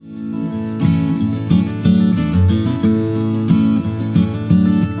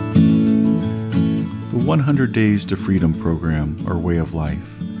100 Days to Freedom program, or way of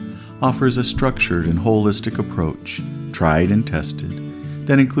life, offers a structured and holistic approach, tried and tested,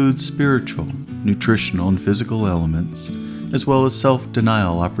 that includes spiritual, nutritional, and physical elements, as well as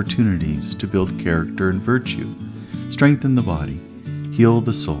self-denial opportunities to build character and virtue, strengthen the body, heal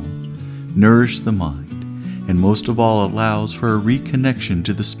the soul, nourish the mind, and most of all allows for a reconnection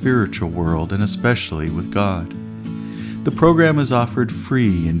to the spiritual world and especially with God. The program is offered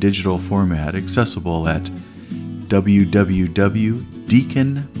free in digital format, accessible at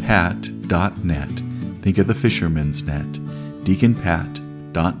www.deaconpat.net. Think of the fisherman's net,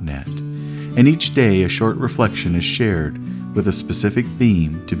 deaconpat.net. And each day a short reflection is shared with a specific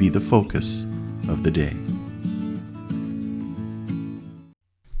theme to be the focus of the day.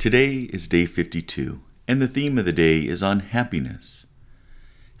 Today is day 52, and the theme of the day is on happiness.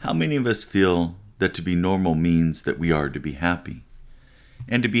 How many of us feel that to be normal means that we are to be happy?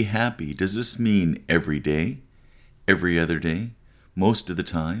 And to be happy, does this mean every day, every other day, most of the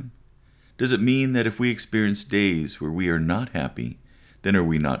time? Does it mean that if we experience days where we are not happy, then are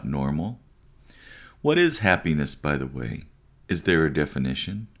we not normal? What is happiness, by the way? Is there a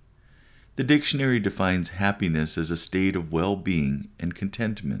definition? The dictionary defines happiness as a state of well-being and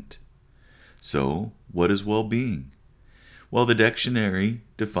contentment. So, what is well-being? Well, the dictionary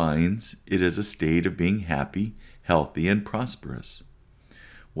defines it as a state of being happy, healthy, and prosperous.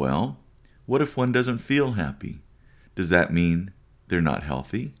 Well, what if one doesn't feel happy? Does that mean they're not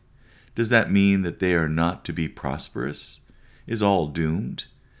healthy? Does that mean that they are not to be prosperous? Is all doomed?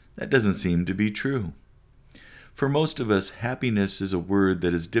 That doesn't seem to be true. For most of us, happiness is a word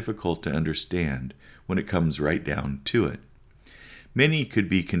that is difficult to understand when it comes right down to it. Many could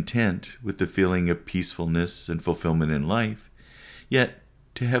be content with the feeling of peacefulness and fulfillment in life, yet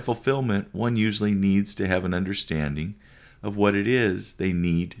to have fulfillment, one usually needs to have an understanding of what it is they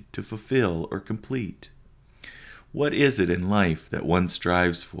need to fulfill or complete. What is it in life that one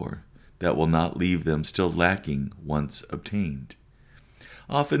strives for that will not leave them still lacking once obtained?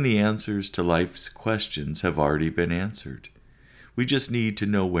 Often the answers to life's questions have already been answered. We just need to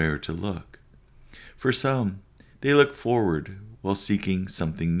know where to look. For some, they look forward while seeking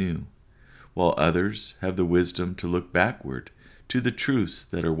something new, while others have the wisdom to look backward to the truths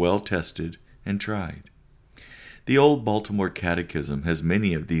that are well tested and tried. The old Baltimore Catechism has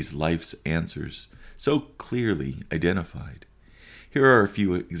many of these life's answers so clearly identified. Here are a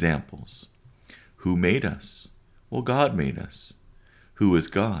few examples. Who made us? Well, God made us. Who is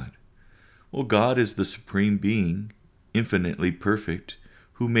God? Well, God is the supreme being, infinitely perfect,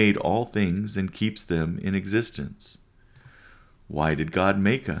 who made all things and keeps them in existence. Why did God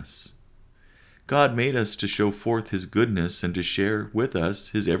make us? God made us to show forth His goodness and to share with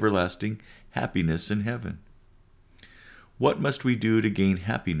us His everlasting happiness in heaven. What must we do to gain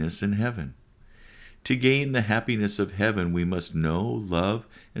happiness in heaven? To gain the happiness of heaven, we must know, love,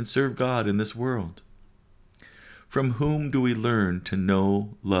 and serve God in this world. From whom do we learn to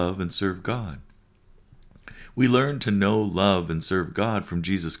know, love, and serve God? We learn to know, love, and serve God from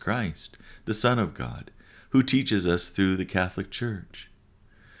Jesus Christ, the Son of God, who teaches us through the Catholic Church.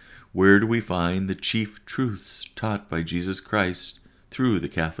 Where do we find the chief truths taught by Jesus Christ through the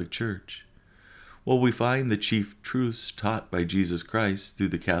Catholic Church? Well, we find the chief truths taught by Jesus Christ through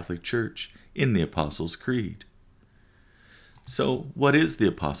the Catholic Church in the Apostles' Creed. So, what is the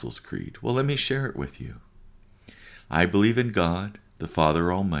Apostles' Creed? Well, let me share it with you. I believe in God, the Father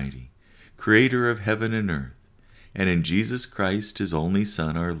Almighty, creator of heaven and earth, and in Jesus Christ, His only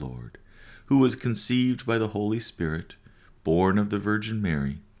Son, our Lord, who was conceived by the Holy Spirit, born of the Virgin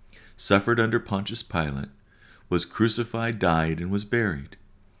Mary, suffered under Pontius Pilate, was crucified, died, and was buried.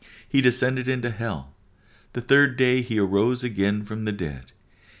 He descended into hell. The third day He arose again from the dead.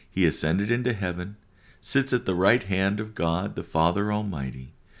 He ascended into heaven, sits at the right hand of God, the Father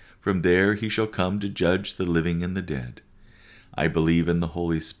Almighty. From there He shall come to judge the living and the dead. I believe in the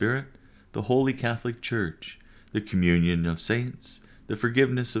Holy Spirit, the Holy Catholic Church, the communion of saints, the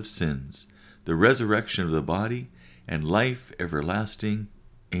forgiveness of sins, the resurrection of the body, and life everlasting.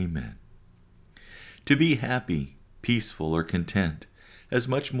 Amen. To be happy, peaceful, or content has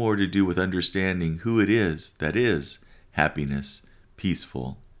much more to do with understanding who it is that is happiness,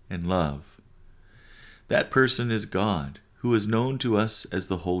 peaceful, and love. That person is God, who is known to us as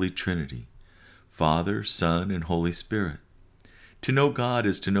the Holy Trinity, Father, Son, and Holy Spirit. To know God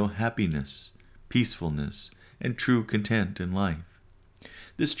is to know happiness, peacefulness, and true content in life.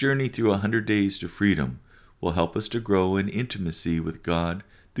 This journey through 100 Days to Freedom will help us to grow in intimacy with God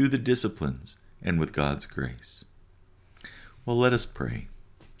through the disciplines and with God's grace. Well, let us pray.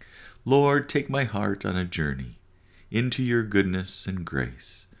 Lord, take my heart on a journey into your goodness and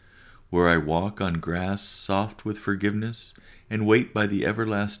grace. where I walk on grass soft with forgiveness and wait by the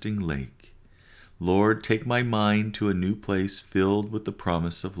everlasting lake. Lord, take my mind to a new place filled with the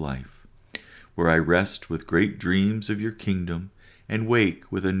promise of life, where I rest with great dreams of your kingdom and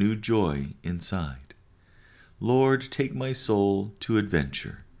wake with a new joy inside. Lord, take my soul to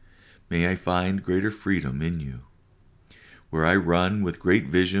adventure. May I find greater freedom in you, where I run with great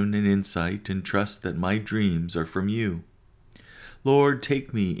vision and insight and trust that my dreams are from you. Lord,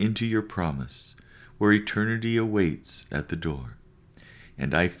 take me into your promise, where eternity awaits at the door,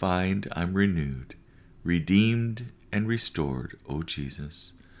 and I find I'm renewed, redeemed, and restored, O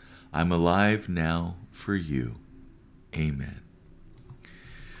Jesus. I'm alive now for you. Amen.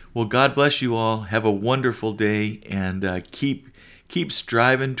 Well, God bless you all. Have a wonderful day, and keep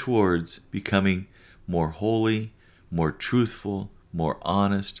striving towards becoming more holy, more truthful, more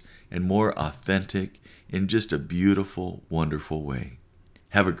honest, and more authentic in just a beautiful, wonderful way.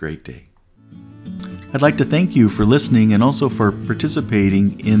 Have a great day. I'd like to thank you for listening and also for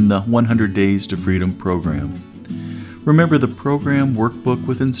participating in the 100 Days to Freedom program. Remember, the program workbook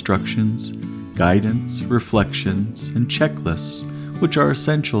with instructions, guidance, reflections, and checklists, which are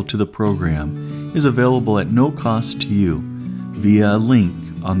essential to the program, is available at no cost to you via a link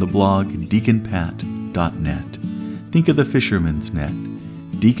on the blog deaconpat.net. Think of the fisherman's net,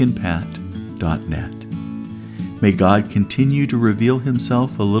 deaconpat.net. May God continue to reveal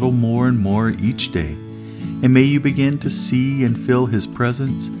himself a little more and more each day, and may you begin to see and feel his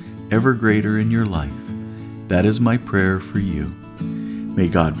presence ever greater in your life. That is my prayer for you. May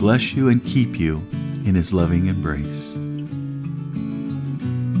God bless you and keep you in his loving embrace.